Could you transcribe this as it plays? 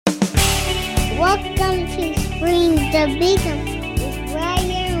Welcome to Spring the Beacon with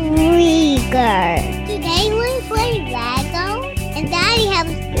Ryan Rieger. Today we play Lego, and Daddy has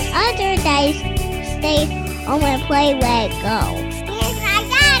other days stay home and play Lego. Here's my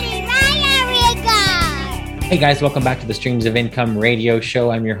daddy, Ryan Rieger. Hey guys, welcome back to the Streams of Income radio show.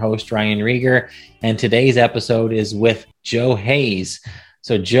 I'm your host, Ryan Rieger, and today's episode is with Joe Hayes.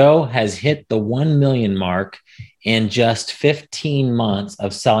 So Joe has hit the 1 million mark in just 15 months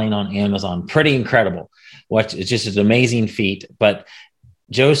of selling on Amazon. Pretty incredible. It's just an amazing feat. But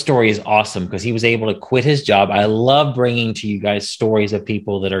Joe's story is awesome because he was able to quit his job. I love bringing to you guys stories of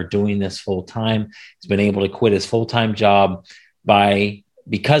people that are doing this full time. He's been able to quit his full-time job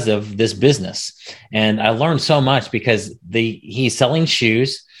because of this business. And I learned so much because he's selling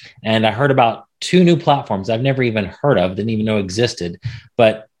shoes. And I heard about 2 new platforms I've never even heard of, didn't even know existed.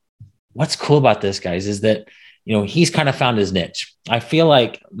 But what's cool about this, guys, is that he's kind of found his niche. I feel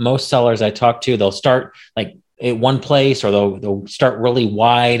like most sellers I talk to, they'll start like at one place, or they'll start really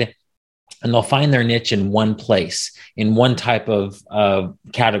wide, and they'll find their niche in one place, in one type of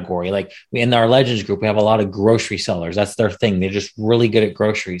category. Like in our Legends group, we have a lot of grocery sellers. That's their thing. They're just really good at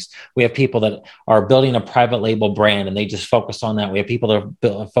groceries. We have people that are building a private label brand and they just focus on that. We have people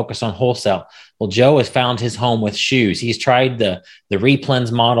that are focused on wholesale. Well, Joe has found his home with shoes. He's tried the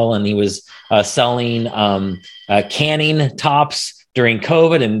Replens model, and he was selling canning tops during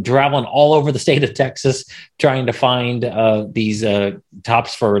COVID and traveling all over the state of Texas, trying to find these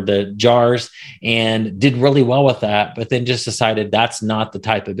tops for the jars, and did really well with that, but then just decided that's not the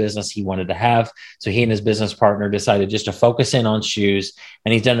type of business he wanted to have. So he and his business partner decided just to focus in on shoes,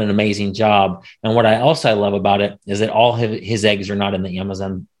 and he's done an amazing job. And what I also love about it is that all his eggs are not in the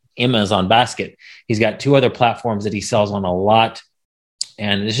Amazon basket. He's got 2 other platforms that he sells on a lot.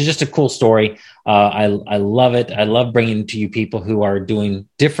 And this is just a cool story. I love it. I love bringing to you people who are doing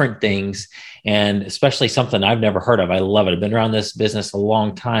different things, and especially something I've never heard of. I love it. I've been around this business a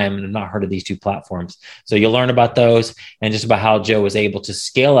long time and I've not heard of these 2 platforms. So you'll learn about those and just about how Joe was able to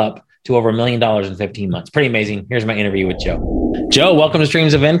scale up to over $1 million in 15 months. Pretty amazing. Here's my interview with Joe. Joe, welcome to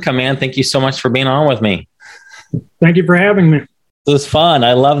Streams of Income, man. Thank you so much for being on with me. Thank you for having me. It was fun.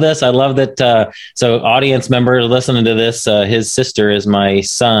 I love this. I love that. So audience members listening to this, his sister is my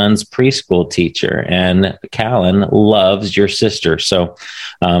son's preschool teacher, and Callan loves your sister. So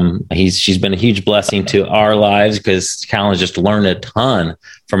she's been a huge blessing to our lives because Callan's just learned a ton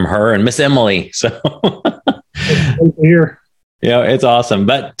from her and Miss Emily. So here. Yeah, it's awesome.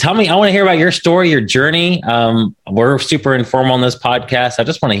 But tell me, I want to hear about your story, your journey. We're super informal on this podcast. I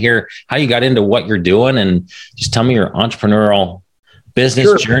just want to hear how you got into what you're doing, and just tell me your entrepreneurial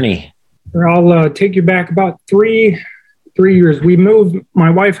business journey. I'll take you back about three years. My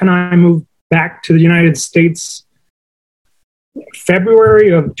wife and I moved back to the United States February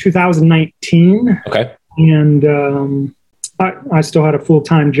of 2019. Okay. And I still had a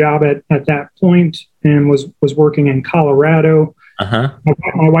full-time job at that point and was working in Colorado. Uh-huh.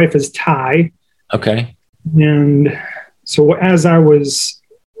 My wife is Thai. Okay. And so as I was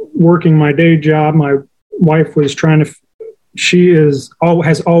working my day job, my wife was she has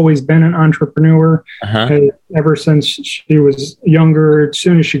always been an entrepreneur. Uh-huh. Ever since she was younger. As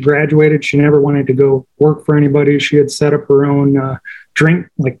soon as she graduated, she never wanted to go work for anybody. She had set up her own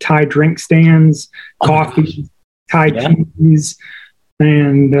Thai drink stands, coffee, Thai teas,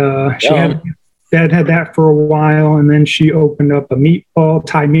 and she had that for a while. And then she opened up a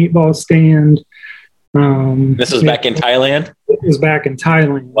Thai meatball stand. This was back in Thailand? It was back in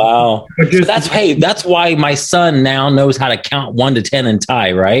Thailand. Wow. So that's why my son now knows how to count 1 to 10 in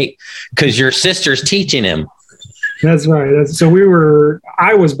Thai, right? Because your sister's teaching him. That's right.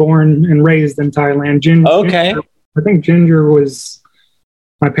 I was born and raised in Thailand. Okay. I think Ginger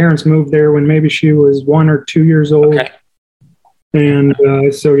my parents moved there when maybe she was 1 or 2 years old. Okay. And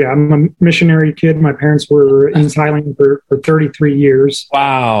I'm a missionary kid. My parents were in Thailand for 33 years.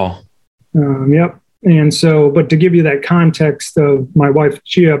 Wow. Yep. And so, but to give you that context of my wife,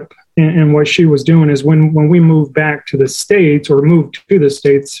 Chip, and what she was doing is when we moved back to the States, or moved to the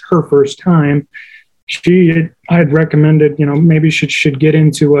States her first time, I had recommended, maybe she should get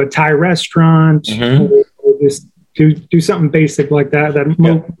into a Thai restaurant, mm-hmm. or just do something basic like that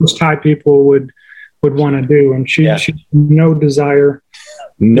most Thai people would want to do. And she had no desire.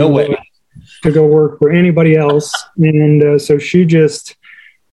 No way. To go work for anybody else. And so she just...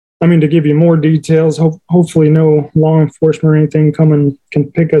 to give you more details, hopefully no law enforcement or anything can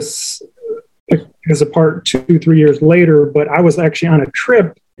pick us apart 2-3 years later. But I was actually on a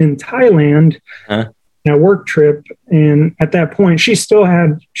trip in Thailand, a work trip. And at that point, she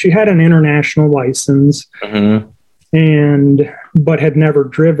had an international license. Mm-hmm. but had never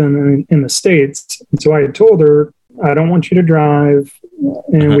driven in the States. And so I had told her, I don't want you to drive.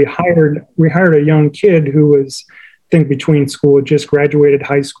 And we hired a young kid who was, I think, between school, just graduated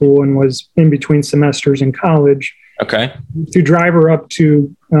high school and was in between semesters in college. Okay. To drive her up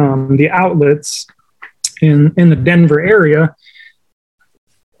to the outlets in the Denver area.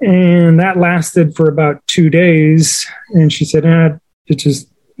 And that lasted for about 2 days. And she said,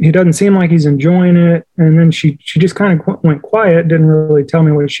 he doesn't seem like he's enjoying it. And then she just kind of went quiet, didn't really tell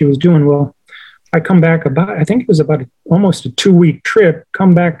me what she was doing. Well, I come back I think it was about almost a 2-week trip,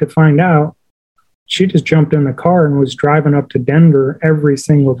 come back to find out she just jumped in the car and was driving up to Denver every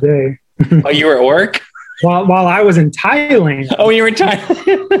single day. Oh, you were at work? While I was in Thailand. Oh, you were in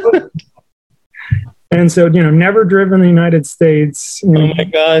Thailand. And so, never driven the United States. Oh my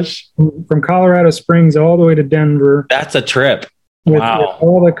gosh. From Colorado Springs all the way to Denver. That's a trip. Wow. With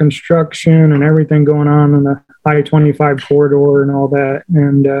all the construction and everything going on in the I-25 corridor and all that.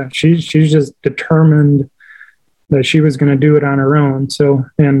 And she's just determined that she was going to do it on her own. So,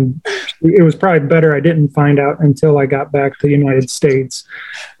 and it was probably better I didn't find out until I got back to the United States.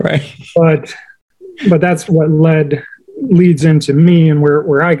 Right. But that's what leads into me and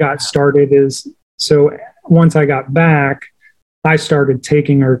where I got started is, so once I got back, I started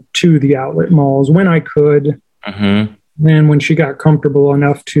taking her to the outlet malls when I could. Mm-hmm. Then when she got comfortable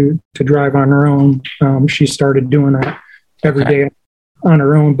enough to drive on her own, she started doing that every day on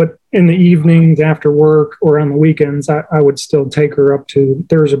her own. But in the evenings after work or on the weekends, I would still take her up to,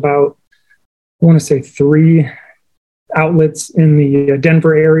 there's about, I want to say 3 outlets in the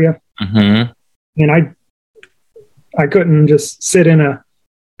Denver area. Mm-hmm. And I couldn't just sit in a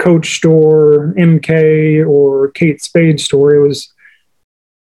Coach store, MK, or Kate Spade store. It was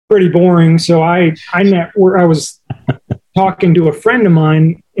pretty boring. So I was talking to a friend of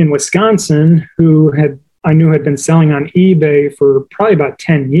mine in Wisconsin who I knew had been selling on eBay for probably about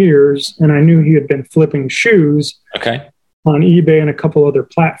 10 years. And I knew he had been flipping shoes on eBay and a couple other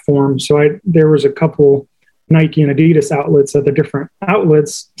platforms. So there was a couple Nike and Adidas outlets at the different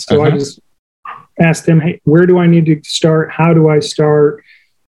outlets. So I just asked him, hey, where do I need to start? How do I start?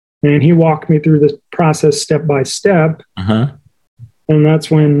 And he walked me through this process step by step. And that's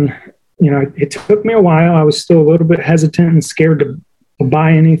when, it took me a while. I was still a little bit hesitant and scared to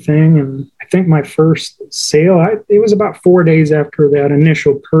buy anything. And I think my first sale, it was about 4 days after that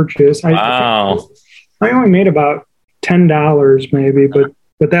initial purchase. Wow. I only made about $10 maybe, but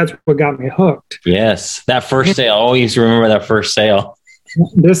that's what got me hooked. Yes. That first sale. I always remember that first sale.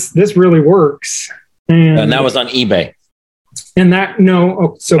 This really works. And that was on eBay. And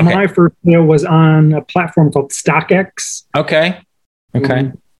my first sale was on a platform called StockX. Okay.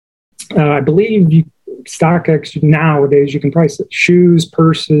 I believe StockX nowadays, you can price it shoes,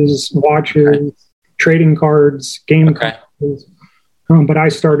 purses, watches, trading cards, game cards. But I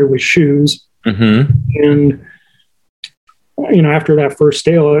started with shoes. And, after that first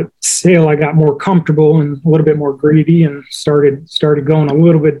sale, I got more comfortable and a little bit more greedy and started going a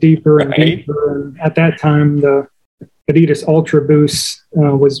little bit deeper and deeper. And at that time, the Adidas Ultra Boost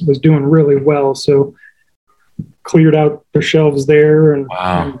was doing really well. So cleared out the shelves there and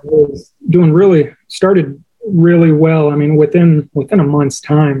was started really well. I mean, within a month's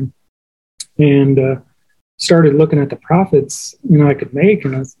time, and started looking at the profits, I could make,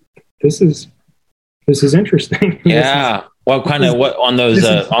 and this is interesting. Yeah. What on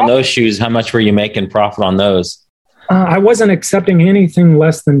those shoes? How much were you making profit on those? I wasn't accepting anything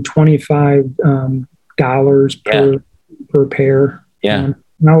less than $25 per pair. Yeah.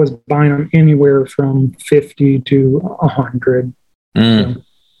 And I was buying them anywhere from 50 to 100. So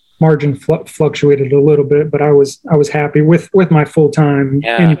margin fluctuated a little bit, but I was happy with my full time.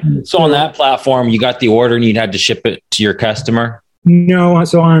 Yeah. So on that platform, you got the order and you had to ship it to your customer? No.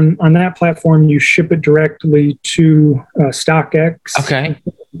 So on that platform, you ship it directly to StockX. Okay.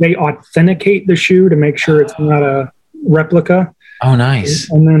 They authenticate the shoe to make sure it's not a replica. Oh,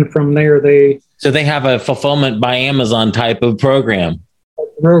 nice. And then from there, So they have a fulfillment by Amazon type of program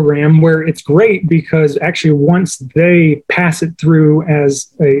where it's great because actually once they pass it through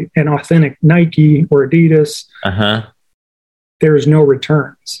as an authentic Nike or Adidas, there's no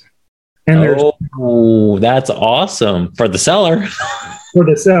returns. And that's awesome for the seller. for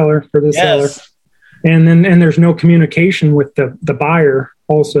the seller. And then there's no communication with the buyer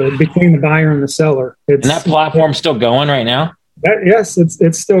also between the buyer and the seller. And that platform's still going right now? Yes,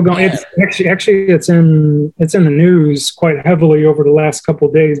 it's still going. Yeah. It's actually it's in the news quite heavily over the last couple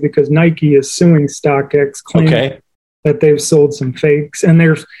of days because Nike is suing StockX, claiming that they've sold some fakes. And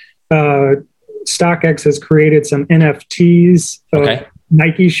there's StockX has created some NFTs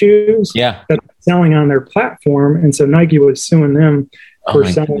Nike shoes Yeah. that they're selling on their platform. And so Nike was suing them for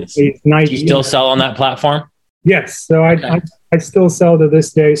selling these Nike. Do you still sell on that platform? Yes. So Okay. I still sell to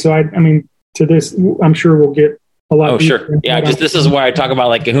this day. So I mean, to this, I'm sure we'll get a lot. Oh, sure. Yeah. Just this is where I talk about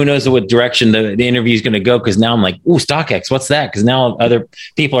like, who knows what direction the interview is going to go. Cause now I'm like, ooh, StockX, what's that? Cause now other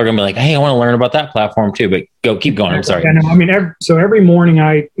people are going to be like, hey, I want to learn about that platform too, but keep going. I'm sorry. Yeah, no, I mean, every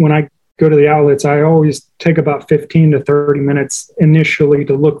morning when I go to the outlets, I always take about 15 to 30 minutes initially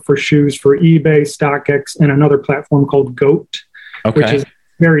to look for shoes for eBay, StockX, and another platform called GOAT, which is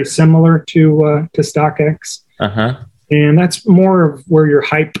very similar to StockX. Uh-huh. And that's more of where your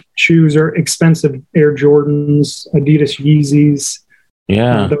hype shoes are, expensive Air Jordans, Adidas Yeezys.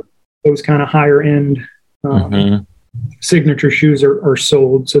 Yeah. Those kind of higher end signature shoes are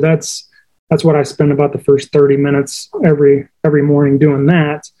sold. So that's what I spend about the first 30 minutes every morning doing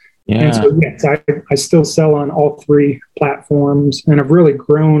that. Yeah. And so, yes, I still sell on all three platforms, and I've really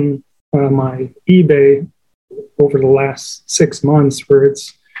grown my eBay over the last 6 months, where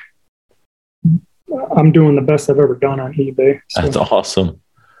I'm doing the best I've ever done on eBay. So. That's awesome.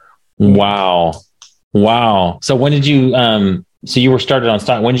 Wow. So when did you, so you were started on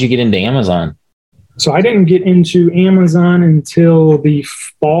stock. When did you get into Amazon? So I didn't get into Amazon until the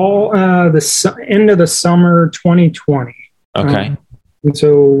fall, end of the summer 2020. Okay. And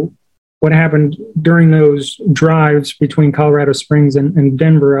so what happened during those drives between Colorado Springs and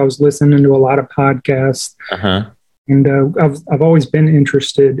Denver, I was listening to a lot of podcasts. Uh-huh. And I've always been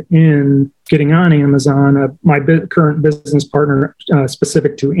interested in getting on Amazon. My current business partner,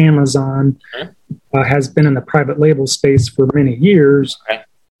 specific to Amazon, has been in the private label space for many years,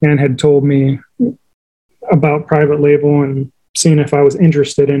 and had told me about private label and seeing if I was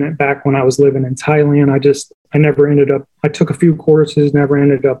interested in it back when I was living in Thailand. I never ended up. I took a few courses, never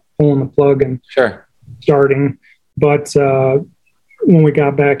ended up pulling the plug and starting. But when we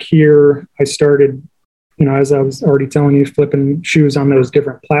got back here, I started. As I was already telling you, flipping shoes on those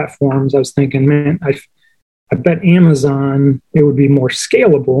different platforms, I was thinking, man, I bet Amazon, it would be more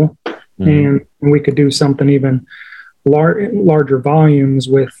scalable and we could do something even larger volumes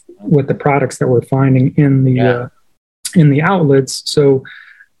with the products that we're finding in the outlets. So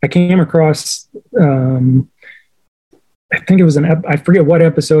I came across, I think it was I forget what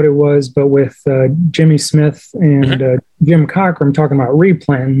episode it was, but with Jimmy Smith and Jim Cockrum talking about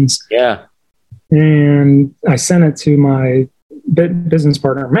replens. Yeah. And I sent it to my business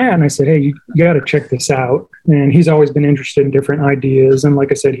partner, Matt, and I said, hey, you got to check this out. And he's always been interested in different ideas. And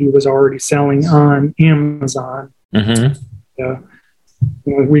like I said, he was already selling on Amazon.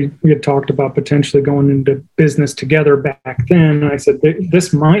 We had talked about potentially going into business together back then. And I said,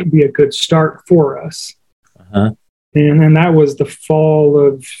 this might be a good start for us. And then that was the fall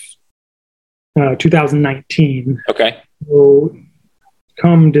of 2019. Okay. So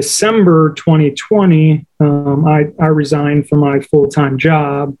come December 2020, I resigned from my full-time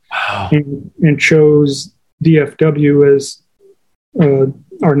job and chose DFW as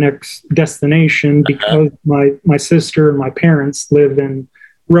our next destination because my sister and my parents live in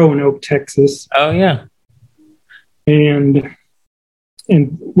Roanoke, Texas. Oh, yeah. And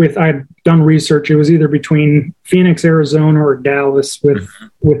I had done research. It was either between Phoenix, Arizona, or Dallas with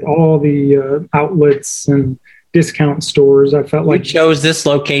all the outlets and discount stores. I felt like you chose this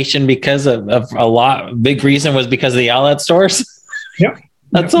location because of big reason was because of the outlet stores. Yeah.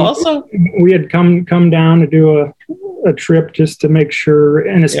 That's awesome. We had come down to do a trip just to make sure.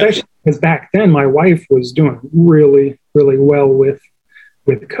 And especially because back then my wife was doing really, really well with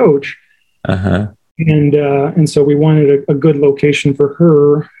Coach. And so we wanted a good location for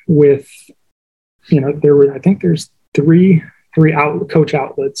her with, there's three Coach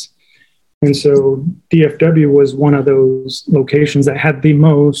outlets. And so DFW was one of those locations that had the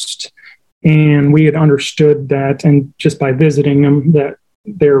most, and we had understood that, and just by visiting them, that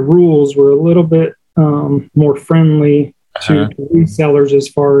their rules were a little bit more friendly to resellers as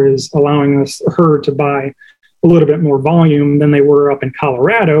far as allowing her to buy a little bit more volume than they were up in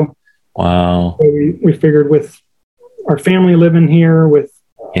Colorado. Wow. So we figured with our family living here, with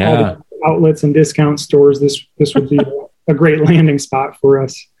all the outlets and discount stores, this would be a great landing spot for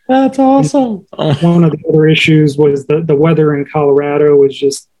us. That's awesome. One of the other issues was the weather in Colorado was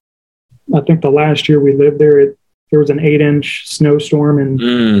just, I think the last year we lived there, there was an 8-inch snowstorm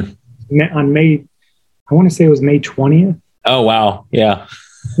on May, I want to say it was May 20th. Oh, wow. Yeah.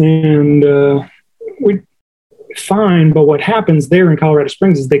 And fine, but what happens there in Colorado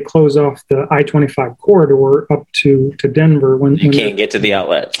Springs is they close off the I-25 corridor up to Denver. When you can't get to the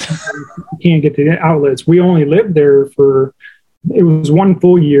outlets. You can't get to the outlets. We only lived there it was one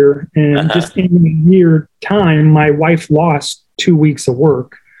full year, and just in a year time, my wife lost 2 weeks of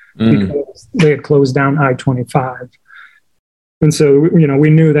work because they had closed down I-25. And so, we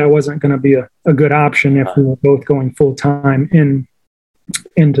knew that wasn't going to be a good option if we were both going full time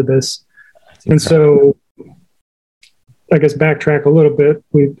into this. And so, I guess backtrack a little bit.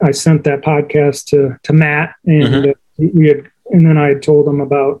 I sent that podcast to Matt, and and then I had told him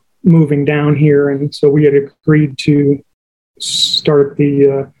about moving down here, and so we had agreed to start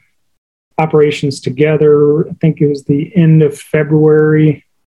the operations together. I think it was the end of February,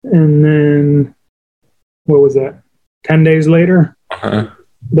 and then what was that? 10 days later,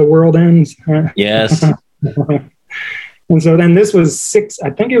 the world ends. Yes. And so then this was 6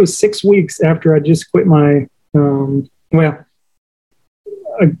 weeks after I just quit my, a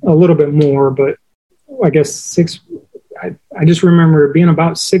little bit more, but I guess I just remember it being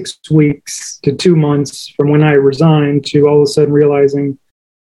about 6 weeks to 2 months from when I resigned to all of a sudden realizing,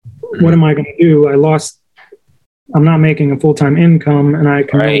 what am I going to do? I'm not making a full-time income, and I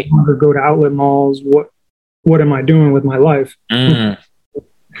can no longer go to outlet malls. What am I doing with my life? And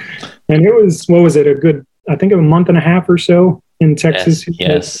it was, I think a month and a half or so in Texas.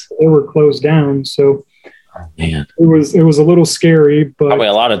 Yes. They were closed down. So it was a little scary, but probably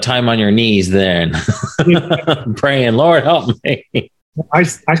a lot of time on your knees then praying, Lord, help me. I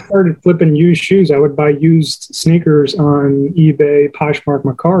started flipping used shoes. I would buy used sneakers on eBay, Poshmark,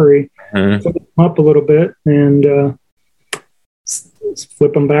 Mercari, flip them up a little bit and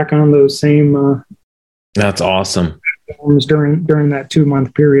flip them back on those same that's awesome. During that 2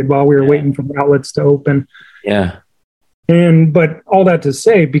 month period while we were waiting for the outlets to open. Yeah. But all that to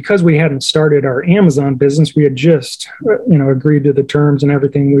say, because we hadn't started our Amazon business, we had just, agreed to the terms and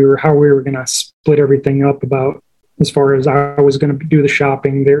everything. How we were going to split everything up about as far as I was going to do the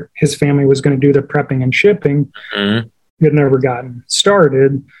shopping there. His family was going to do the prepping and shipping. We had never gotten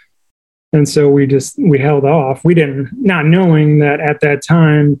started. And so we held off. We not knowing that at that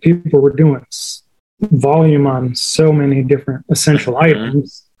time, people were doing volume on so many different essential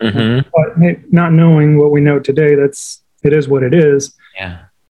items, but not knowing what we know today, it is what it is. Yeah.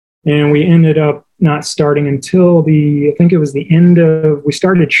 And we ended up not starting until I think it was we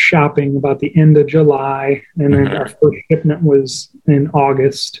started shopping about the end of July, and then our first shipment was in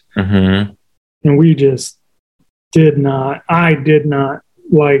August. And we just I did not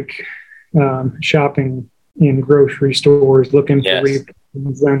like shopping in grocery stores, looking for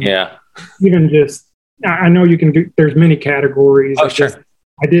reprints. And even just, I know you can do, there's many categories. Oh, sure.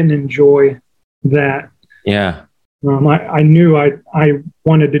 I didn't enjoy that. Yeah. I knew I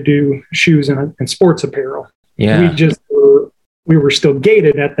wanted to do shoes and sports apparel. Yeah. We were still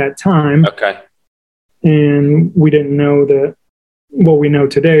gated at that time. Okay. And we didn't know that what we know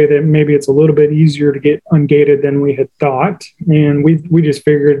today, that maybe it's a little bit easier to get ungated than we had thought. And we just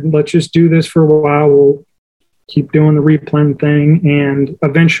figured, let's just do this for a while. We'll keep doing the replen thing. And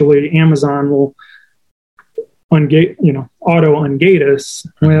eventually Amazon will auto ungate us.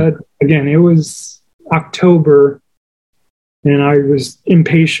 Well, again, it was October, and I was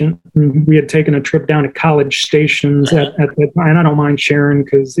impatient. We had taken a trip down to College Stations at that time, and I don't mind sharing,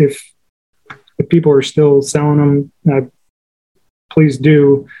 because if people are still selling them, please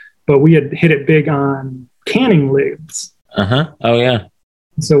do. But we had hit it big on canning lids. Oh yeah.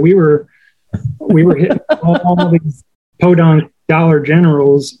 So we were hitting all these podunk Dollar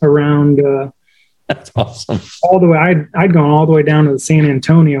Generals around. That's awesome. All the way, I'd gone all the way down to the San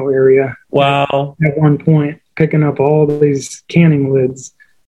Antonio area. Wow. At one point, picking up all these canning lids,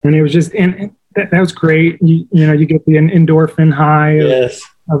 and it was just, and that was great. You get the endorphin high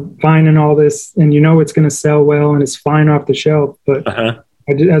of finding all this, and it's going to sell well, and it's fine off the shelf. But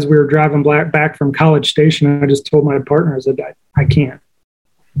as we were driving back from College Station, I just told my partner, I said, I can't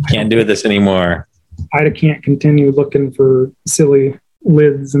do this anymore. I can't continue looking for silly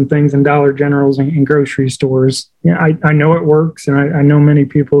lids and things in Dollar Generals and grocery stores. I know it works, and I know many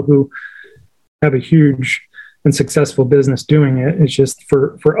people who have a huge and successful business doing it. It's just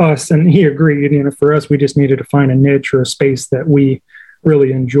for us, and he agreed, for us, we just needed to find a niche or a space that we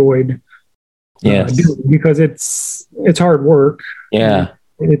really enjoyed. Because it's hard work. Yeah.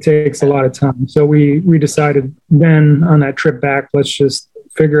 It takes a lot of time. So we decided then on that trip back, let's just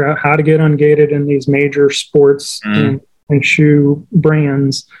figure out how to get ungated in these major sports and shoe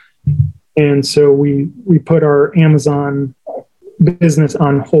brands. And so we put our Amazon business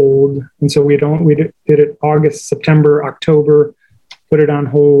on hold. And so we did it August, September, October, put it on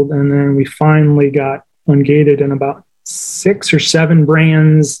hold. And then we finally got ungated in about 6 or 7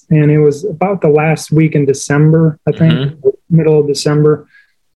 brands. And it was about the last week in December, I think, middle of December.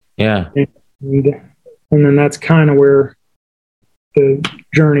 Yeah. And then that's kind of where the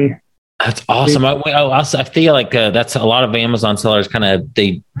journey That's awesome. I feel like that's a lot of Amazon sellers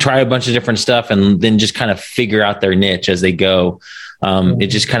they try a bunch of different stuff and then just kind of figure out their niche as they go. It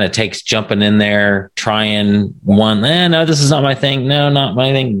just kind of takes jumping in there, trying one. No, this is not my thing. No, not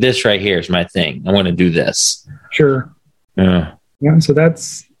my thing. This right here is my thing. I want to do this. Sure. Yeah. Yeah. So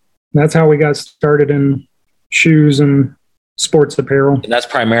that's how we got started in shoes and sports apparel. And that's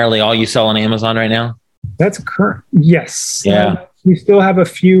primarily all you sell on Amazon right now? That's current. Yes. Yeah. We still have a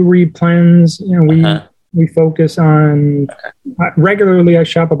few replens. We focus on regularly. I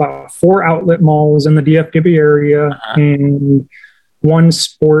shop about 4 outlet malls in the DFW area and one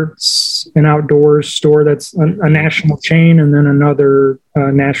sports and outdoors store that's a national chain, and then another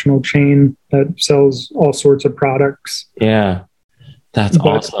national chain that sells all sorts of products. Yeah, that's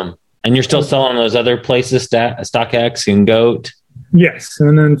awesome. And you're still selling those other places, StockX and GOAT? Yes,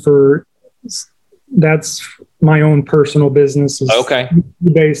 and then that's my own personal business. Okay.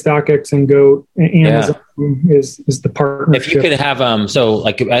 eBay, StockX, and GOAT. Amazon is the partnership. If you could have so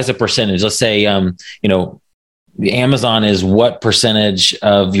like as a percentage, let's say the Amazon is what percentage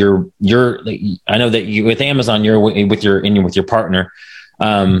of your I know that you with Amazon you're with your partner.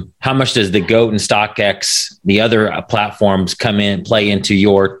 How much does the GOAT and StockX, the other platforms, play into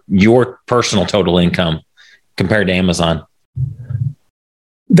your personal total income compared to Amazon?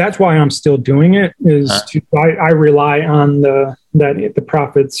 That's why I'm still doing it. I rely on the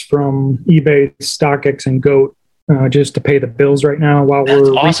profits from eBay, StockX, and GOAT just to pay the bills right now. That's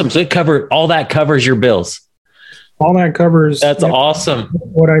awesome. So all that covers your bills. All that covers. That's awesome.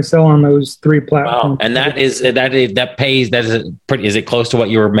 What I sell on those 3 platforms. Wow. And that pays. Is it close to what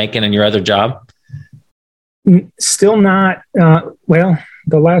you were making in your other job? Still not. The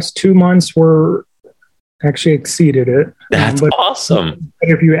last 2 months were actually exceeded it. That's awesome. But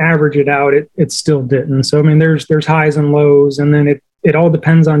if you average it out, it still didn't. So, I mean, there's highs and lows, and then it all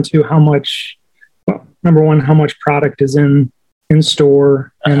depends on how much, number one, how much product is in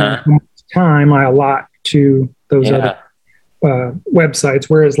store and how much time I allot to those other websites.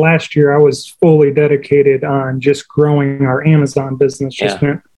 Whereas last year I was fully dedicated on just growing our Amazon business,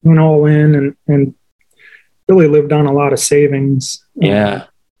 went all in and really lived on a lot of savings.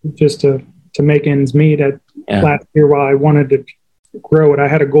 Just to make ends meet last year while I wanted to grow it. I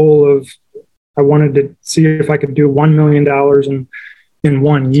had a goal of, I wanted to see if I could do $1 million in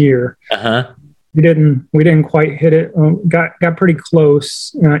 1 year. We didn't quite hit it. Got pretty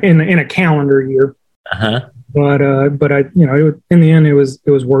close in a calendar year. But in the end, it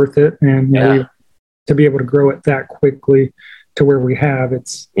was worth it, and to be able to grow it that quickly to where we have,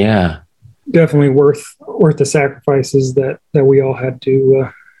 it's definitely worth the sacrifices that we all had to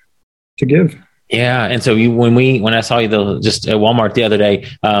give. Yeah, and so when I saw you just at Walmart the other day,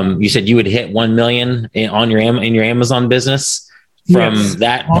 you said you would hit 1 million in your Amazon business from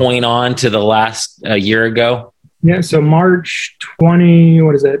that point on to the last year ago. Yeah, so March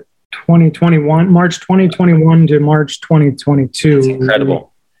 2021 to March 2022. That's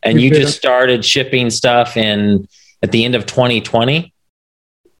incredible. And you just started shipping stuff at the end of 2020?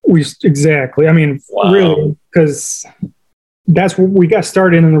 Exactly. I mean, really, because that's what we got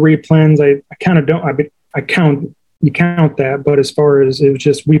started in the replens. I kind of don't, you count that, but as far as it was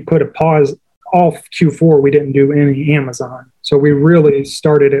just, we put a pause all Q4, we didn't do any Amazon. So we really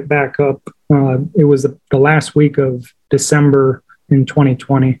started it back up. It was the last week of December in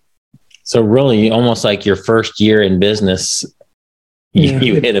 2020. So really almost like your first year in business,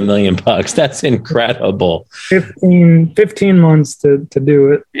 you hit $1 million. That's incredible. 15 months to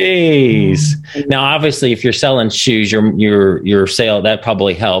do it. Jeez. Now, obviously, if you're selling shoes, your sale, that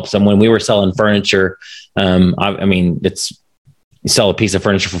probably helps. And when we were selling furniture, you sell a piece of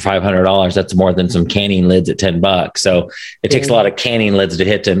furniture for $500. That's more than some canning lids at $10. So it takes a lot of canning lids to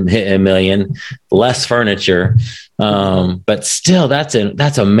hit $1 million, less furniture. But still, that's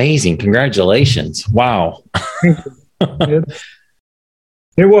amazing. Congratulations. Wow.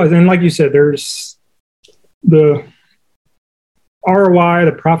 It was. And like you said, there's the ROI,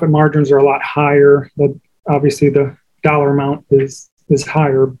 the profit margins are a lot higher. But obviously the dollar amount is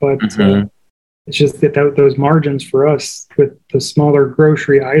higher, but it's just that those margins for us with the smaller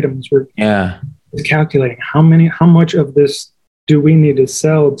grocery items, we're calculating how much of this do we need to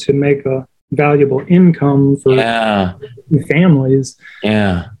sell to make a valuable income for families.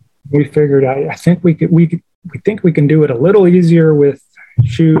 Yeah. We figured I think we think we can do it a little easier with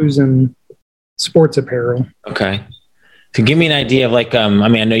shoes and sports apparel. Okay. So give me an idea of I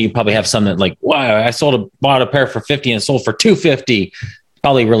know you probably have some that wow, I bought a pair for $50 and sold for $250.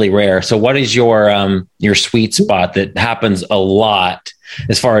 Probably really rare. So what is your sweet spot that happens a lot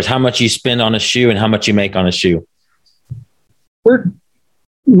as far as how much you spend on a shoe and how much you make on a shoe?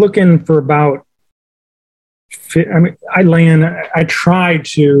 looking for about, I try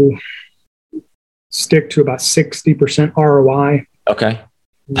to stick to about 60% ROI. Okay.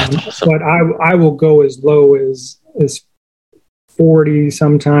 That's awesome. But I will go as low as 40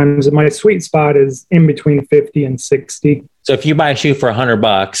 sometimes. My sweet spot is in between 50 and 60. So if you buy a shoe for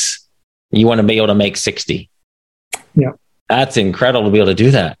 $100, you want to be able to make 60. Yeah. That's incredible to be able to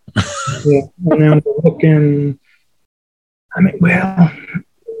do that. Yeah. And then we're looking,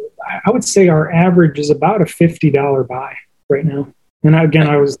 I would say our average is about a $50 buy right now. And again,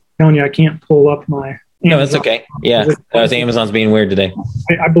 I was telling you, I can't pull up my Amazon. No, that's okay. Yeah. Amazon's being weird today.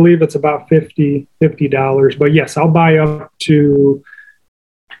 I believe it's about $50. But yes, I'll buy up to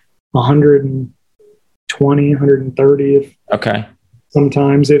 120, 130 okay.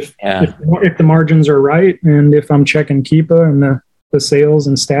 Sometimes if the margins are right and if I'm checking Keepa and the sales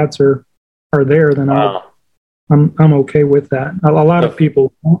and stats are there, then I'm okay with that. A lot of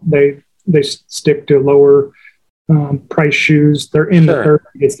people, they stick to lower price shoes. They're in the $30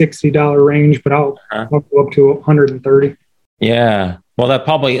 to $60 range, but I'll go up to 130. Yeah. Well,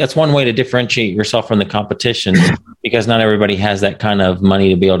 that's one way to differentiate yourself from the competition because not everybody has that kind of money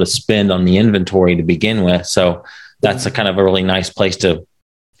to be able to spend on the inventory to begin with. So that's a kind of a really nice place to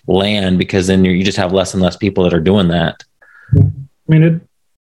land because then you just have less and less people that are doing that. I mean,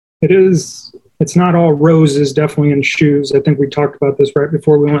 it's not all roses, definitely in shoes. I think we talked about this right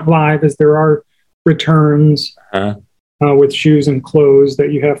before we went live, is there are returns with shoes and clothes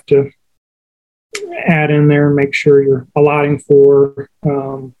that you have to add in there and make sure you're allotting for.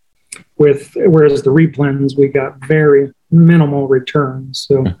 Whereas the replens, we got very minimal returns.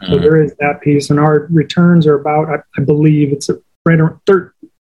 So there is that piece. And our returns are about, I believe it's right around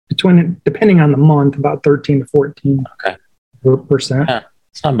depending on the month, about 13 to 14%. Yeah,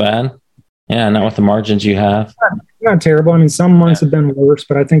 it's not bad. Yeah, not with the margins you have. Not terrible. I mean, some months have been worse,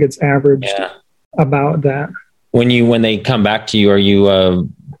 but I think it's averaged about that. When they come back to you, are you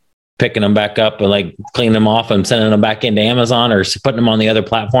picking them back up and like cleaning them off and sending them back into Amazon or putting them on the other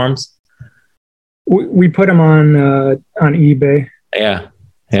platforms? We put them on eBay. Yeah,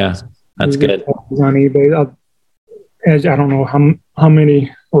 that's good. On eBay. I don't know how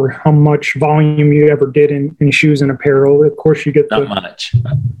many or how much volume you ever did in shoes and apparel. Of course, you get not much.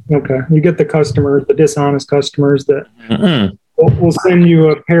 Okay, you get the customers, the dishonest customers that will send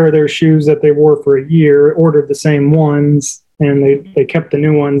you a pair of their shoes that they wore for a year, ordered the same ones, and they kept the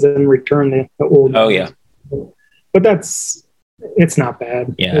new ones and returned the old. Oh ones. yeah, but it's not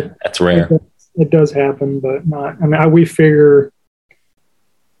bad. Yeah, that's rare. It does happen, but not. I mean, we figure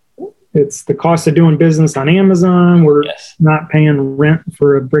it's the cost of doing business on Amazon. We're not paying rent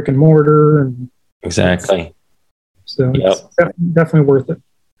for a brick and mortar, and exactly. So it's definitely worth it.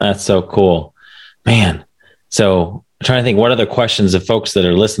 That's so cool, man. So I'm trying to think what other questions the folks that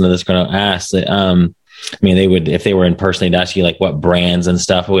are listening to this are going to ask. I mean, they would, if they were in person, they'd ask you like what brands and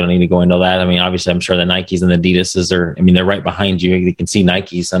stuff. We don't need to go into that. I mean, obviously, I'm sure the Nikes and the Adidases are, I mean, they're right behind you. You can see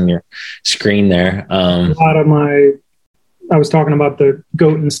Nikes on your screen there. A lot of I was talking about the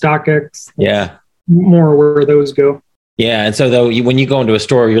GOAT and StockX. Yeah. More where those go. Yeah. And so though, when you go into a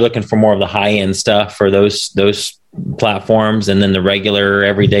store, you're looking for more of the high end stuff for those platforms and then the regular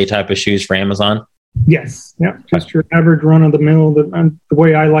everyday type of shoes for Amazon. Yes. Yeah. Just your average run of the mill. The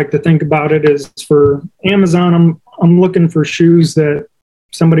way I like to think about it is for Amazon, I'm looking for shoes that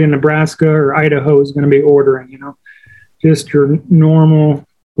somebody in Nebraska or Idaho is going to be ordering, just your normal,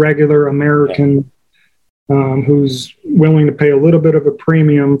 regular American who's willing to pay a little bit of a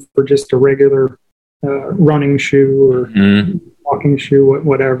premium for just a regular running shoe or walking shoe,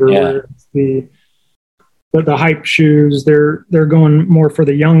 whatever. Yeah. The hype shoes, they're going more for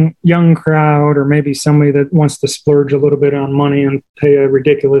the young crowd, or maybe somebody that wants to splurge a little bit on money and pay a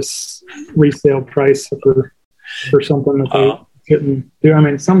ridiculous resale price for something that they couldn't do. I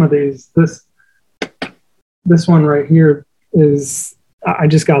mean, some of these, this one right here is, I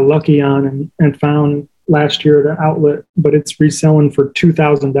just got lucky on and found last year at an outlet, but it's reselling for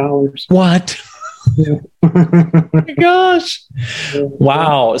 $2,000. What? Yeah. Oh my gosh.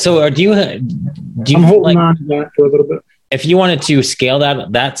 Wow. So do you I'm holding on to that for a little bit. If you wanted to scale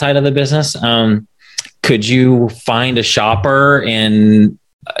that side of the business, could you find a shopper in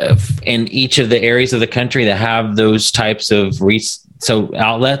each of the areas of the country that have those types of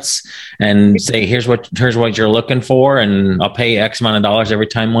outlets and say, here's what you're looking for, and I'll pay X amount of dollars every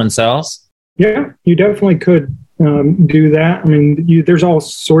time one sells? Yeah, you definitely could do that. I mean, there's all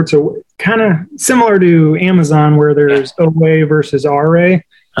sorts of kind of similar to Amazon where there's OA versus RA.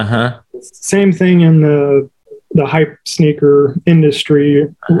 Uh-huh. Same thing in the the hype sneaker industry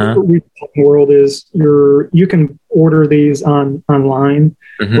world is you can order these online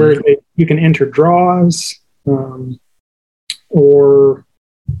where you can enter draws or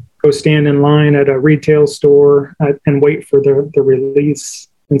go stand in line at a retail store and wait for the release.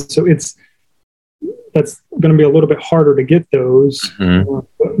 And so that's going to be a little bit harder to get those,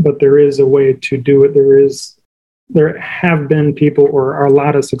 but there is a way to do it. There have been people, or are a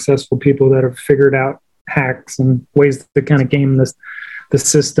lot of successful people that have figured out hacks and ways to kind of game the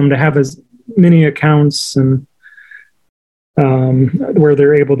system to have as many accounts and where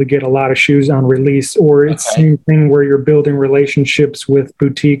they're able to get a lot of shoes on release. Or it's the same thing where you're building relationships with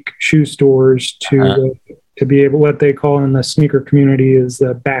boutique shoe stores to be able, what they call in the sneaker community is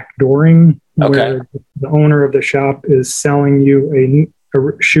backdooring, where the owner of the shop is selling you a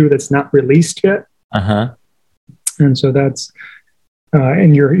shoe that's not released yet. And so that's,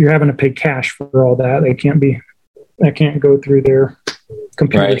 and you're having to pay cash for all that. That can't go through their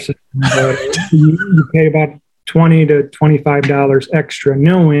computer system. But you pay about $20 to $25 extra,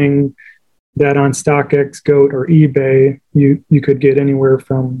 knowing that on StockX, GOAT, or eBay, you could get anywhere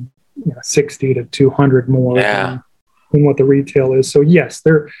from 60 to 200 more than what the retail is. So yes,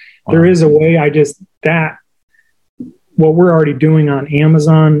 there is a way. What we're already doing on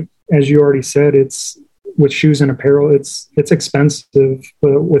Amazon, as you already said, it's with shoes and apparel, it's expensive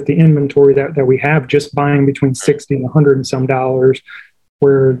with the inventory that we have, just buying between 60 and 100 and some dollars,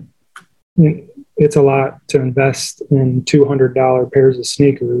 where it's a lot to invest in $200 pairs of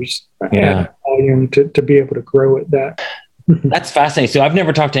sneakers at volume to be able to grow it that. That's fascinating. So I've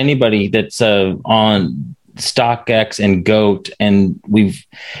never talked to anybody that's on StockX and GOAT, and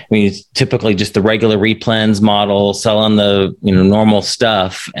it's typically just the regular replens model, selling the normal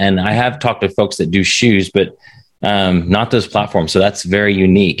stuff. And I have talked to folks that do shoes, but not those platforms. So that's very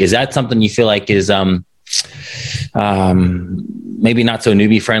unique. Is that something you feel like is maybe not so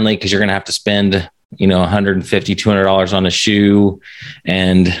newbie friendly, because you're going to have to spend $150, $200 on a shoe?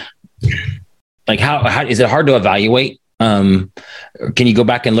 And like how is it hard to evaluate? Can you go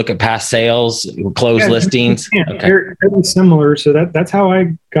back and look at past sales, closed listings? Very similar. So that's how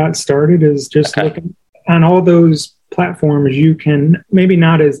I got started, is just looking on all those platforms. You can, maybe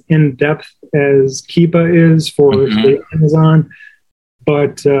not as in depth as Keepa is for Amazon,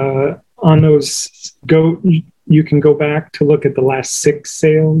 but on those GOAT, you can go back to look at the last 6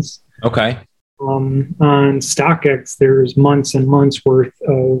 sales. On StockX, there's months and months worth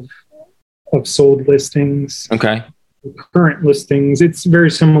of sold listings. Current listings. It's very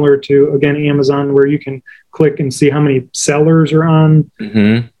similar to, again, Amazon, where you can click and see how many sellers are on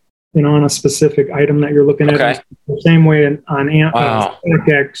on a specific item that you're looking at. The same way on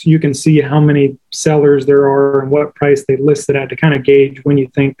StockX, you can see how many sellers there are and what price they listed at, to kind of gauge when you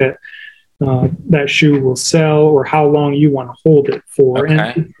think that that shoe will sell, or how long you want to hold it for.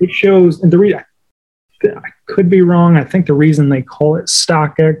 And it shows, and I could be wrong, I think the reason they call it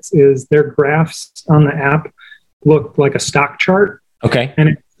StockX is their graphs on the app look like a stock chart.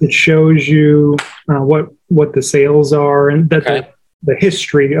 And it shows you what the sales are, and that the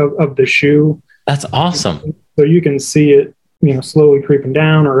history of the shoe. That's awesome. So you can see it, slowly creeping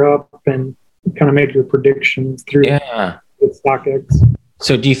down or up, and kind of make your predictions through StockX.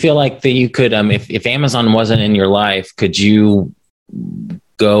 So do you feel like that you could, if Amazon wasn't in your life, could you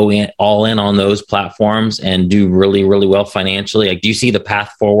go all in on those platforms and do really, really well financially? Like, do you see the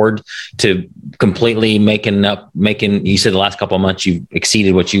path forward to completely making, you said the last couple of months you've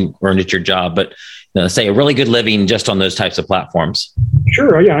exceeded what you earned at your job, but say a really good living just on those types of platforms?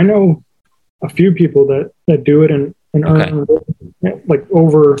 Sure. Yeah. I know a few people that do it and earn like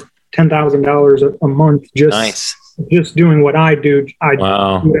over $10,000 a month just doing what I do. I do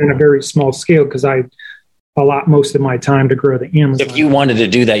it on a very small scale, because I allot most of my time to grow the Amazon. If you wanted to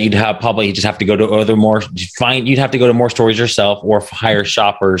do that, you'd just have to go to you'd have to go to more stores yourself, or hire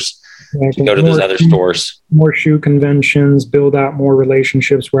shoppers to go to those other stores. More shoe conventions, build out more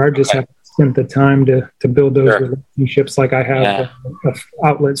relationships, where I just have to spend the time to build those relationships. Like I have an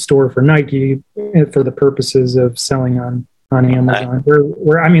outlet store for Nike for the purposes of selling on Amazon.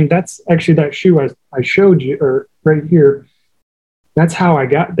 Where that's actually that shoe I showed you, or right here. That's how I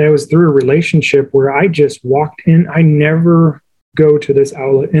got, that was through a relationship where I just walked in. I never go to this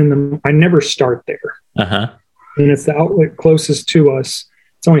outlet I never start there. And it's the outlet closest to us.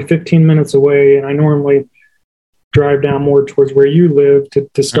 It's only 15 minutes away. And I normally drive down more towards where you live to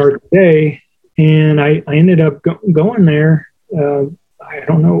start the day. And I ended up going there. I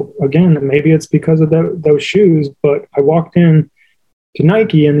don't know, again, maybe it's because of those shoes, but I walked in to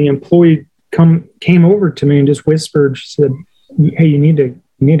Nike, and the employee came over to me and just whispered, she said, "Hey, you need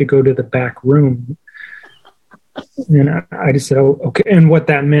to go to the back room." And I just said, oh, okay. And what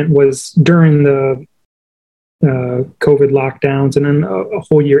that meant was during the COVID lockdowns, and then a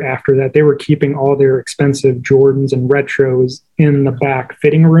whole year after that, they were keeping all their expensive Jordans and retros in the back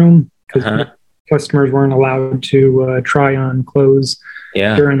fitting room because customers weren't allowed to try on clothes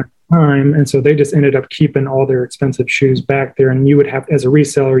during the time. And so they just ended up keeping all their expensive shoes back there. And you would have, as a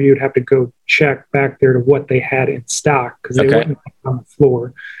reseller, you would have to go check back there to what they had in stock because they wouldn't on the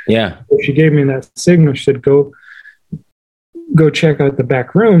floor. Yeah. So she gave me that signal. She said, go check out the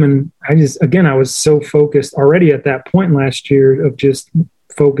back room. And I was so focused already at that point last year of just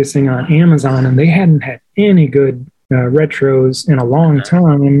focusing on Amazon, and they hadn't had any good retros in a long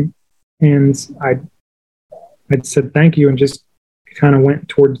time. And I'd said thank you and just kind of went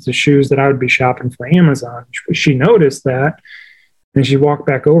towards the shoes that I would be shopping for Amazon. She noticed that and she walked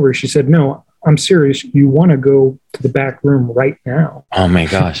back over. She said, no, I'm serious. You want to go to the back room right now. Oh my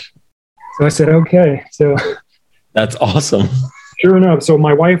gosh. So I said, okay. So that's awesome. Sure enough. So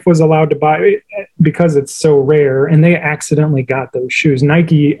my wife was allowed to buy it because it's so rare, and they accidentally got those shoes.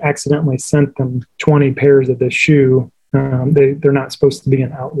 Nike accidentally sent them 20 pairs of this shoe. They're not supposed to be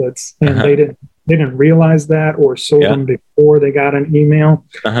in outlets, and they didn't realize that or sold them before they got an email.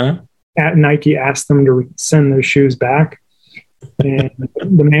 At Nike asked them to send those shoes back, and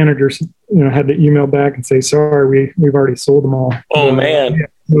the managers had to email back and say, sorry, we've already sold them all. Oh man.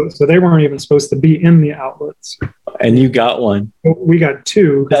 So they weren't even supposed to be in the outlets. And you got one. We got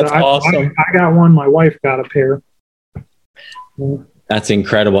two. That's awesome. I got one. My wife got a pair. That's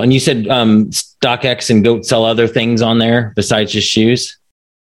incredible. And you said StockX and Goat sell other things on there besides just shoes?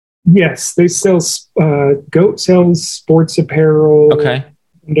 Yes, they sell. Goat sells sports apparel. Okay.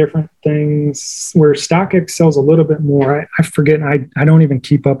 Different things. Where StockX sells a little bit more. I forget. I don't even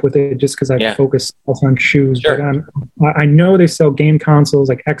keep up with it just because I focus on shoes. Sure. But I know they sell game consoles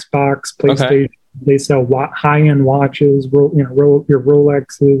like Xbox, PlayStation. Okay. They sell high-end watches. Your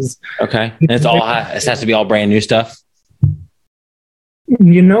Rolexes. Okay, and it's all. It has to be all brand new stuff.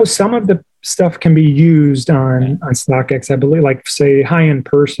 Some of the stuff can be used on StockX. I believe, like say high-end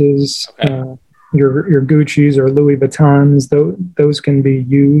purses. Okay. Your Gucci's or Louis Vuittons, those can be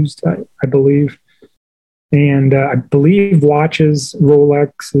used, I believe. And I believe watches,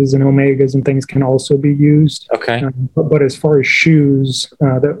 Rolexes and Omegas and things can also be used. Okay. But as far as shoes,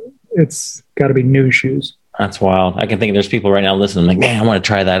 it's got to be new shoes. That's wild. I can think there's people right now listening like, man, I want to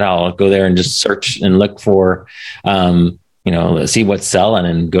try that out. I'll go there and just search and look for, see what's selling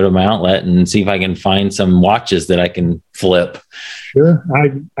and go to my outlet and see if I can find some watches that I can flip. Sure.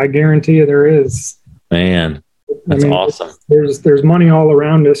 I guarantee you there is. Man, that's awesome. There's money all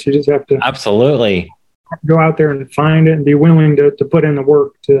around us. You just have to absolutely go out there and find it and be willing to put in the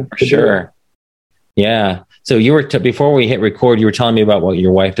work to sure. Yeah. So you were, before we hit record, you were telling me about what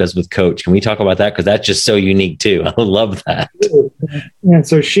your wife does with Coach. Can we talk about that? Because that's just so unique too. I love that. Yeah.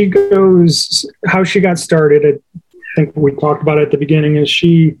 So how she got started, I think we talked about it at the beginning, is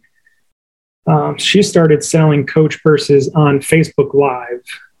she started selling Coach purses on Facebook Live.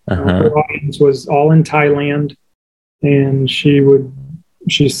 Her audience was all in Thailand, and she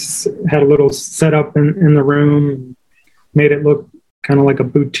had a little setup in the room, made it look kind of like a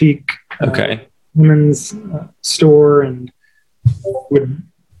boutique women's store, and would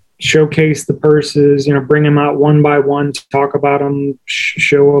showcase the purses, bring them out one by one to talk about them,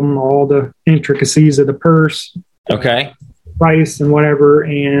 show them all the intricacies of the purse. Okay. Price and whatever,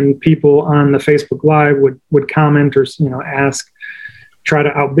 and people on the Facebook Live would comment or ask, try to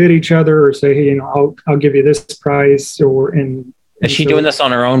outbid each other or say, hey, I'll give you this price. Is she doing this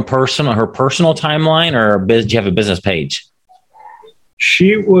on her personal timeline, or do you have a business page?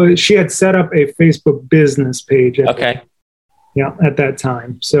 She had set up a Facebook business page. At that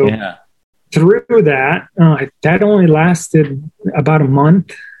time. So through that, that only lasted about a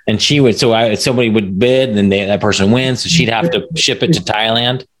month. And somebody would bid, and that person wins, so she'd have to ship it to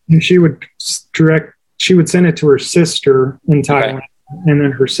Thailand. And she would send it to her sister in Thailand, and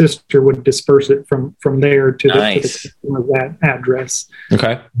then her sister would disperse it from there to that address.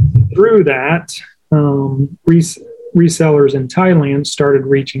 Okay. Through that, resellers in Thailand started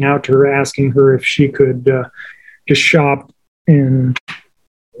reaching out to her, asking her if she could just shop in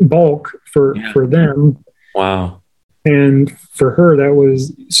bulk for them. Wow. And for her,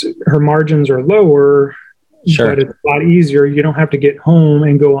 her margins are lower, but it's a lot easier. You don't have to get home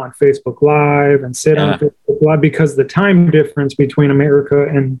and go on Facebook Live and sit on Facebook Live, because the time difference between America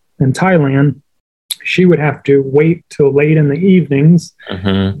and Thailand, she would have to wait till late in the evenings,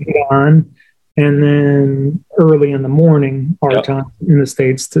 get on, and then early in the morning, our time in the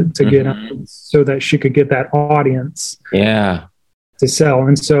States to get on, so that she could get that audience. Yeah. to sell.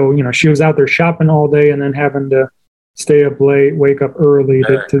 And so, she was out there shopping all day and then having to stay up late, wake up early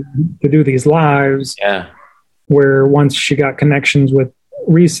to do these lives. Yeah. Where once she got connections with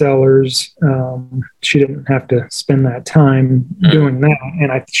resellers, she didn't have to spend that time doing that.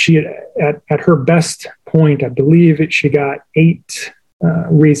 And she at her best point, I believe she got 8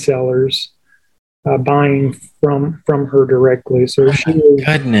 resellers buying from her directly. So she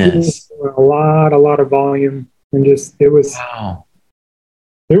was a lot of volume, and just it was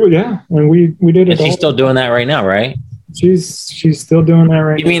yeah. And we did it. And she's still doing that right now, right? She's still doing that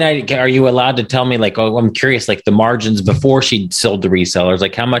right now. You mean, are you allowed to tell me, like, I'm curious, like the margins before she sold to resellers,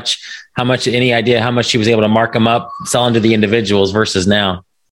 like how much, any idea how much she was able to mark them up selling to the individuals versus now?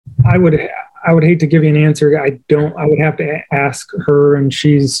 I would hate to give you an answer. I would have to ask her, and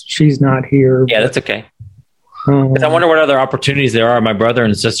she's not here. Yeah, that's okay. I wonder what other opportunities there are. My brother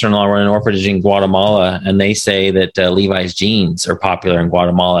and sister-in-law run an orphanage in Guatemala, and they say that Levi's jeans are popular in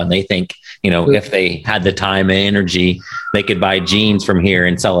Guatemala, and they think, if they had the time and energy, they could buy jeans from here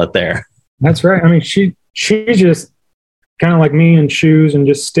and sell it there. That's right. I mean, she's just kind of like me in shoes and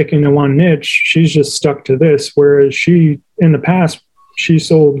just sticking to one niche. She's just stuck to this, whereas in the past, she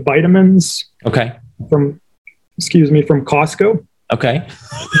sold vitamins. Okay. From Costco. Okay.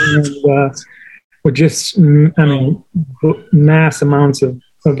 And, with just, mass amounts of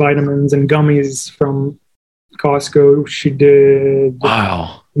vitamins and gummies from Costco. She did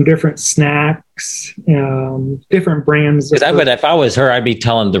different snacks, different brands. Because I bet if I was her, I'd be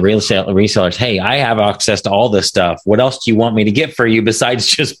telling the resellers, hey, I have access to all this stuff. What else do you want me to get for you besides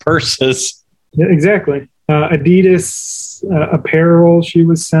just purses? Yeah, exactly. Adidas apparel she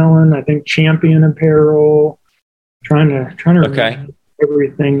was selling. I think Champion apparel. Trying to remember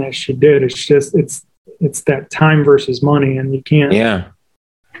everything that she did. It's just it's that time versus money, and you can't. Yeah.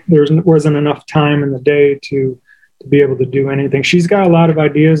 There wasn't enough time in the day to be able to do anything. She's got a lot of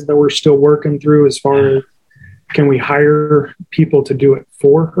ideas that we're still working through as far as, can we hire people to do it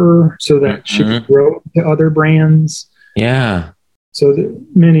for her so that she can grow to other brands? Yeah. So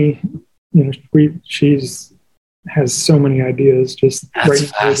many, she's has so many ideas. That's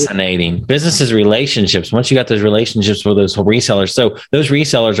fascinating. Businesses, relationships. Once you got those relationships with those resellers, so those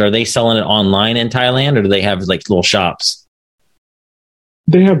resellers, are they selling it online in Thailand, or do they have like little shops?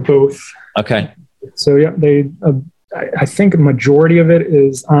 They have both. Okay. So yeah, I think a majority of it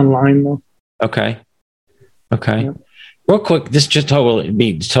is online though. Okay. Yeah. Real quick, just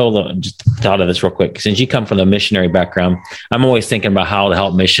thought of this real quick. Since you come from the missionary background, I'm always thinking about how to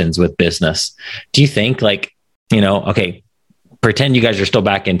help missions with business. Do you think, like, pretend you guys are still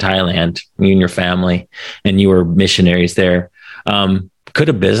back in Thailand, you and your family, and you were missionaries there. Could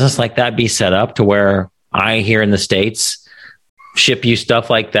a business like that be set up to where I here in the States ship you stuff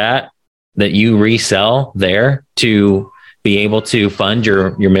like that you resell there to be able to fund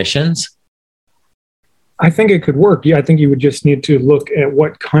your missions? I think it could work. Yeah, I think you would just need to look at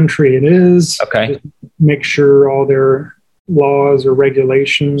what country it is. Okay. Just make sure all their laws or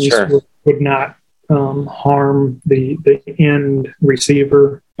regulations would not harm the end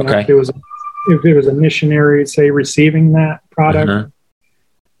receiver. Okay. If it was a missionary, say, receiving that product,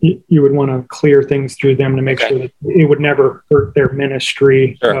 you would want to clear things through them to make sure that it would never hurt their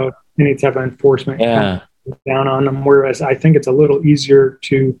ministry. Any type of enforcement down on them. Whereas I think it's a little easier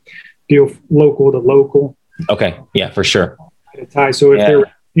to deal local to local. Okay. Yeah, for sure. So if there were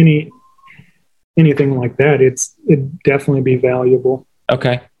anything like that, it'd definitely be valuable.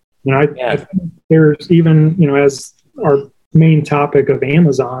 Okay. I think there's even, as our main topic of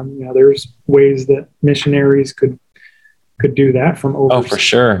Amazon, there's ways that missionaries could do that from overseas. Oh, for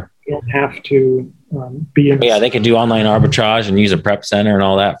sure. You don't have to be in. Yeah, they could do online arbitrage and use a prep center and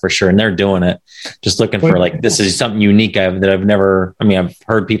all that for sure. And they're doing it. Just looking for this is something unique I've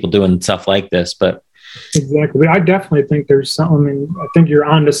heard people doing stuff like this, but. Exactly. I definitely think there's something. I think you're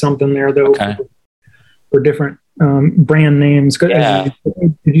onto something there, though, for different brand names. Did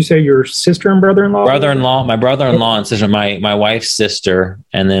you say your sister and brother-in-law? My brother-in-law and sister, my wife's sister,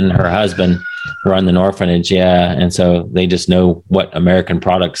 and then her husband run the orphanage. Yeah. And so they just know what American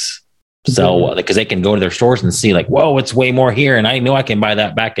products sell, because they can go to their stores and see, like, whoa, it's way more here. And I know I can buy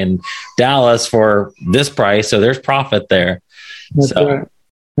that back in Dallas for this price. So there's profit there.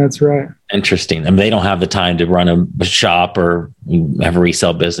 That's right. Interesting. I mean, they don't have the time to run a shop or have a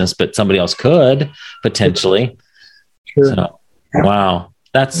resale business, but somebody else could potentially. Sure. So, wow.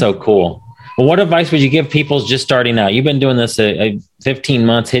 That's so cool. Well, what advice would you give people just starting out? You've been doing this 15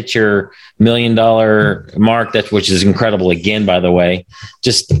 months, hit your $1 million mark, which is incredible again, by the way.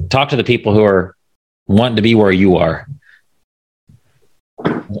 Just talk to the people who are wanting to be where you are.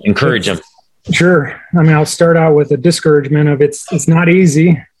 Encourage them. Sure. I mean, I'll start out with a discouragement of it's not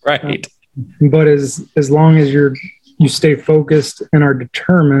easy, Right. but as long as you stay focused and are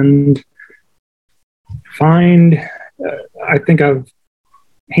determined, I think I've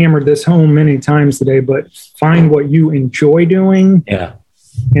hammered this home many times today, but find what you enjoy doing. Yeah.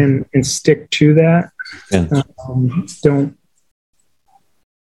 And stick to that. Yeah.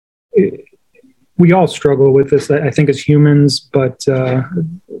 We all struggle with this, I think, as humans, but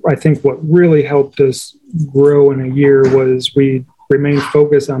I think what really helped us grow in a year was we remained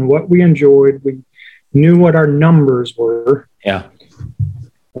focused on what we enjoyed. We knew what our numbers were. Yeah.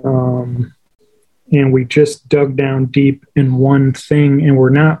 And we just dug down deep in one thing, and we're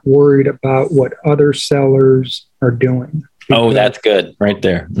not worried about what other sellers are doing. Oh, that's good right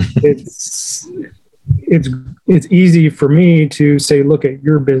there. it's easy for me to say, look at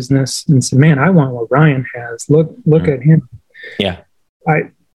your business and say, man, I want what Ryan has. Look at him. Yeah.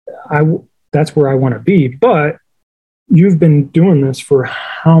 That's where I want to be. But you've been doing this for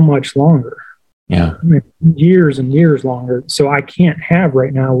how much longer? Yeah. I mean, years and years longer. So I can't have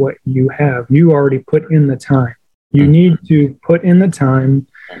right now what you have. You already put in the time. You need to put in the time,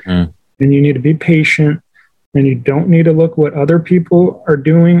 and you need to be patient. And you don't need to look what other people are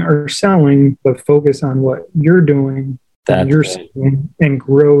doing or selling, but focus on what you're doing and you're selling, and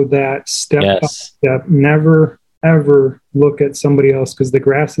grow that step by step. Never, ever look at somebody else, because the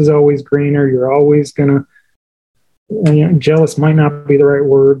grass is always greener. You're always going to, jealous might not be the right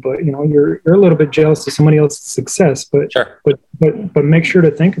word, but you're a little bit jealous of somebody else's success, but sure. but make sure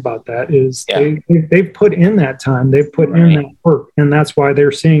to think about that is they've put in that time, they've put in that work, and that's why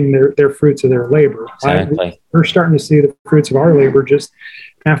they're seeing their fruits of their labor. Exactly. We're starting to see the fruits of our labor just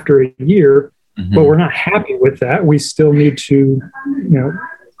after a year, but we're not happy with that. We still need to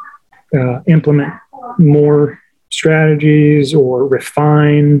implement more strategies or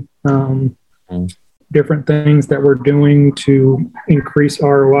refine different things that we're doing to increase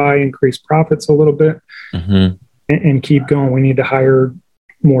ROI, increase profits a little bit, and keep going. We need to hire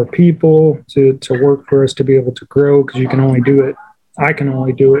more people to work for us to be able to grow, because I can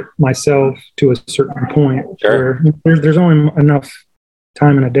only do it myself to a certain point. Sure. Where there's only enough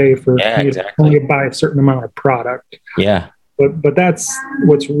time in a day for me to only buy a certain amount of product. Yeah. But that's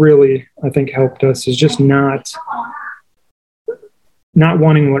what's really, I think, helped us, is just not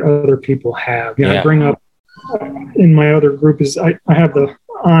wanting what other people have. I bring up in my other group is I have the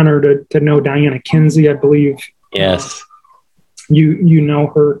honor to know Diana Kinsey, I believe. Yes. You know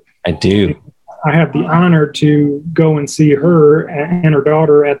her. I do. I have the honor to go and see her and her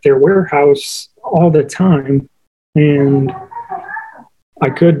daughter at their warehouse all the time. And I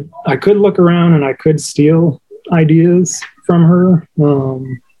could look around and I could steal ideas from her.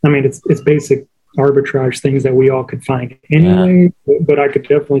 I mean, it's basic arbitrage things that we all could find anyway, but I could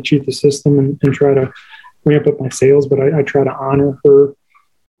definitely cheat the system and try to ramp up my sales. But I try to honor her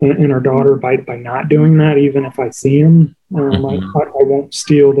and her daughter by not doing that, even if I see them. I won't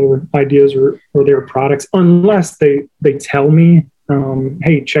steal their ideas or their products unless they tell me,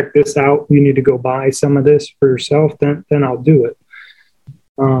 hey, check this out. You need to go buy some of this for yourself. Then I'll do it.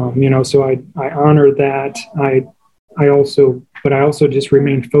 So I honor that. I also just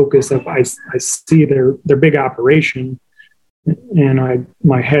remain focused. If I see their big operation, and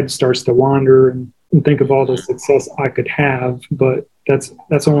my head starts to wander and think of all the success I could have, but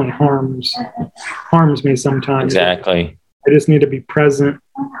that's only harms me sometimes. Exactly. I just need to be present.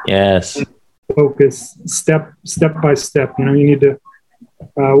 Yes. Focus step by step. You need to.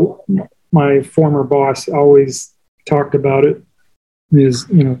 My former boss always talked about it. Is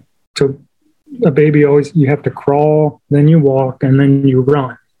to a baby always you have to crawl, then you walk, and then you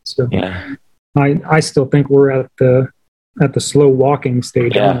run. So I still think we're at the slow walking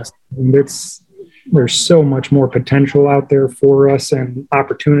stage. Honestly. There's so much more potential out there for us and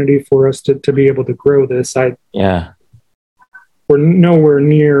opportunity for us to be able to grow this. We're nowhere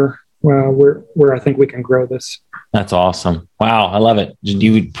near where I think we can grow this. That's awesome. Wow. I love it.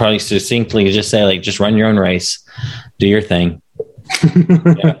 You would probably succinctly just say, just run your own race, do your thing.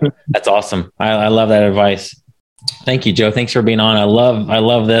 That's awesome. I love that advice. Thank you, Joe. Thanks for being on. I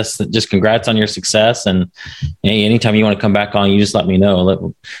love this. Just congrats on your success. And hey, anytime you want to come back on, you just let me know.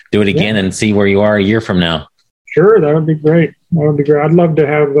 We'll do it again and see where you are a year from now. Sure. That would be great. I'd love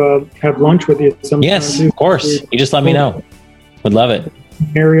to have lunch with you sometime. Yes, of course. You just let me know. Would love it.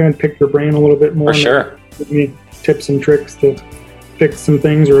 Area and pick your brain a little bit more. For sure. Give me tips and tricks to fix some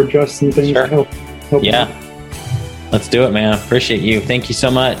things or adjust some things to help yeah. Me. Let's do it, man. Appreciate you. Thank you so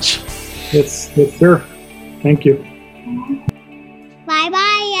much. Yes, sir. Thank you.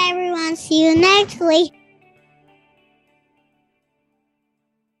 Bye-bye, everyone. See you next week.